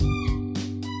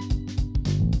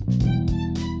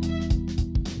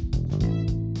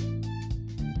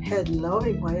Hello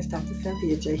everyone, it's Dr.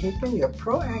 Cynthia J. Hickman, your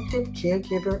proactive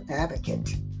caregiver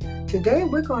advocate. Today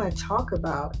we're going to talk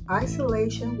about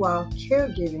isolation while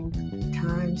caregiving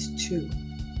times 2.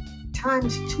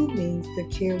 Times 2 means the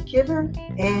caregiver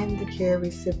and the care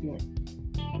recipient.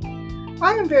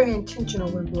 I am very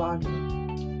intentional when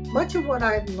blogging. Much of what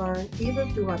I've learned either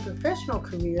through my professional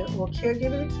career or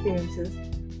caregiving experiences,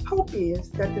 hope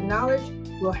is that the knowledge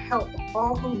will help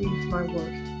all who reads my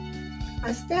work.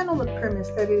 I stand on the premise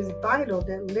that it is vital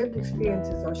that lived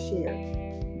experiences are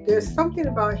shared. There's something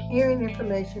about hearing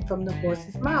information from the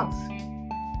horse's mouth.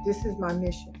 This is my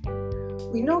mission.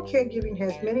 We know caregiving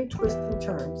has many twists and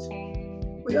turns.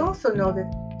 We also know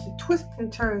that the twists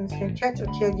and turns can catch a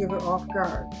caregiver off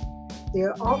guard. They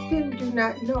often do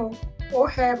not know or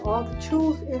have all the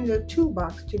tools in their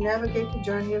toolbox to navigate the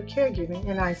journey of caregiving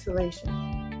in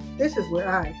isolation. This is where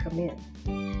I come in.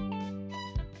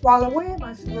 While away at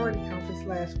my sorority conference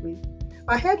last week,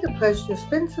 I had the pleasure to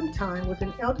spend some time with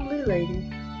an elderly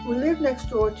lady who lived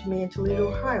next door to me in Toledo,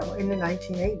 Ohio in the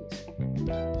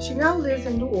 1980s. She now lives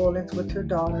in New Orleans with her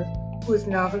daughter, who is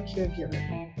now her caregiver.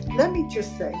 Let me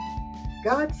just say,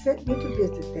 God sent me to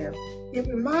visit them. It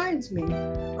reminds me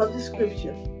of the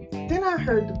scripture. Then I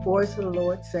heard the voice of the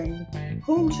Lord saying,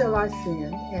 "Whom shall I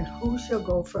send, and who shall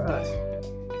go for us?"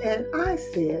 And I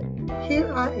said,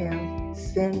 "Here I am,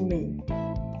 send me."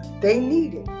 They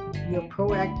needed your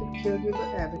proactive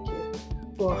caregiver advocate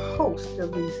for a host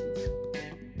of reasons.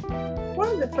 One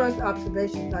of the first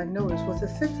observations I noticed was a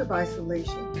sense of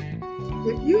isolation.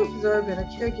 If you observe in a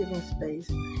caregiving space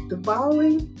the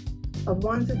borrowing of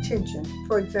one's attention,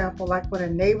 for example, like when a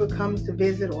neighbor comes to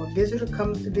visit or a visitor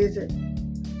comes to visit,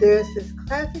 there's this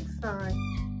classic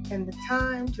sign and the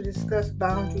time to discuss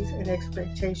boundaries and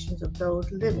expectations of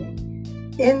those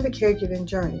living in the caregiving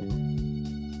journey.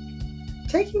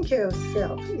 Taking care of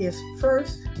self is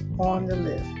first on the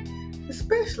list,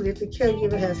 especially if the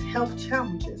caregiver has health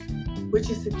challenges, which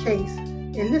is the case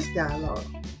in this dialogue.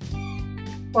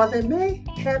 While they may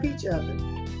have each other,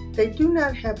 they do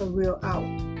not have a real out,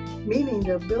 meaning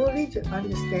the ability to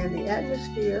understand the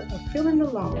atmosphere of feeling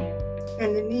alone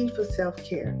and the need for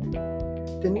self-care.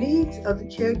 The needs of the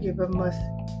caregiver must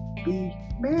be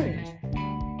managed.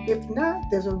 If not,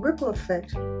 there's a ripple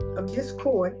effect of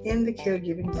discord in the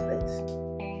caregiving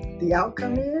space. The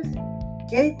outcome is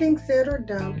anything said or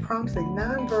done prompts a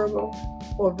nonverbal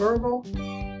or verbal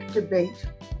debate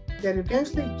that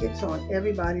eventually gets on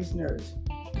everybody's nerves.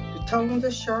 The tones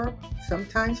are sharp,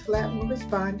 sometimes flat when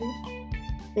responding.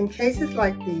 In cases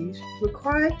like these,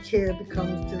 required care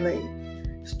becomes delayed.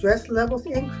 Stress levels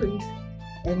increase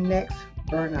and next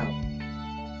burnout.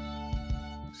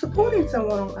 Supporting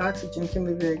someone on oxygen can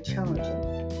be very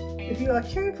challenging. If you are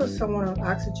caring for someone on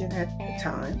oxygen at the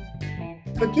time,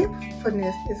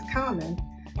 forgetfulness is common,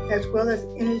 as well as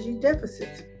energy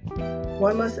deficits.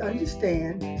 One must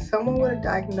understand someone with a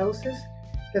diagnosis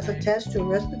that's attached to a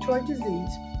respiratory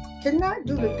disease cannot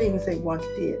do the things they once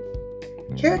did.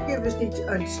 Caregivers need to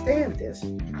understand this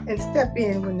and step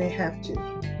in when they have to.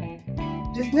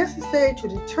 It is necessary to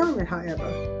determine, however,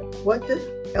 what the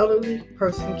elderly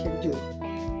person can do,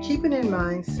 keeping in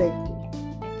mind safety.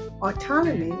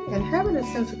 Autonomy and having a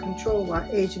sense of control while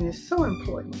aging is so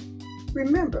important.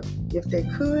 Remember, if they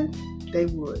could, they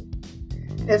would.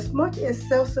 As much as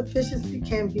self-sufficiency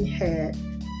can be had,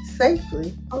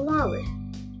 safely allow it.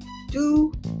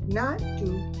 Do not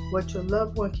do what your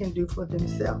loved one can do for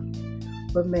themselves,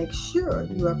 but make sure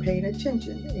you are paying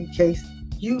attention in case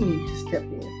you need to step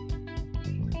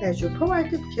in. As your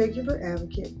proactive caregiver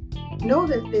advocate, know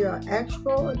that there are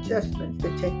actual adjustments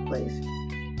that take place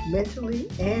mentally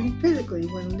and physically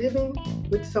when living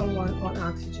with someone on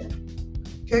oxygen.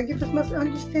 Caregivers must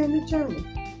understand the journey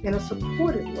in a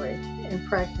supportive way and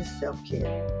practice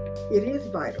self-care. It is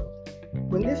vital.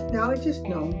 When this knowledge is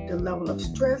known, the level of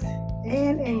stress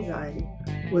and anxiety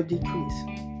will decrease.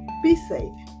 Be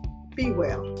safe, be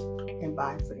well, and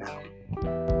bye for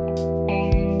now.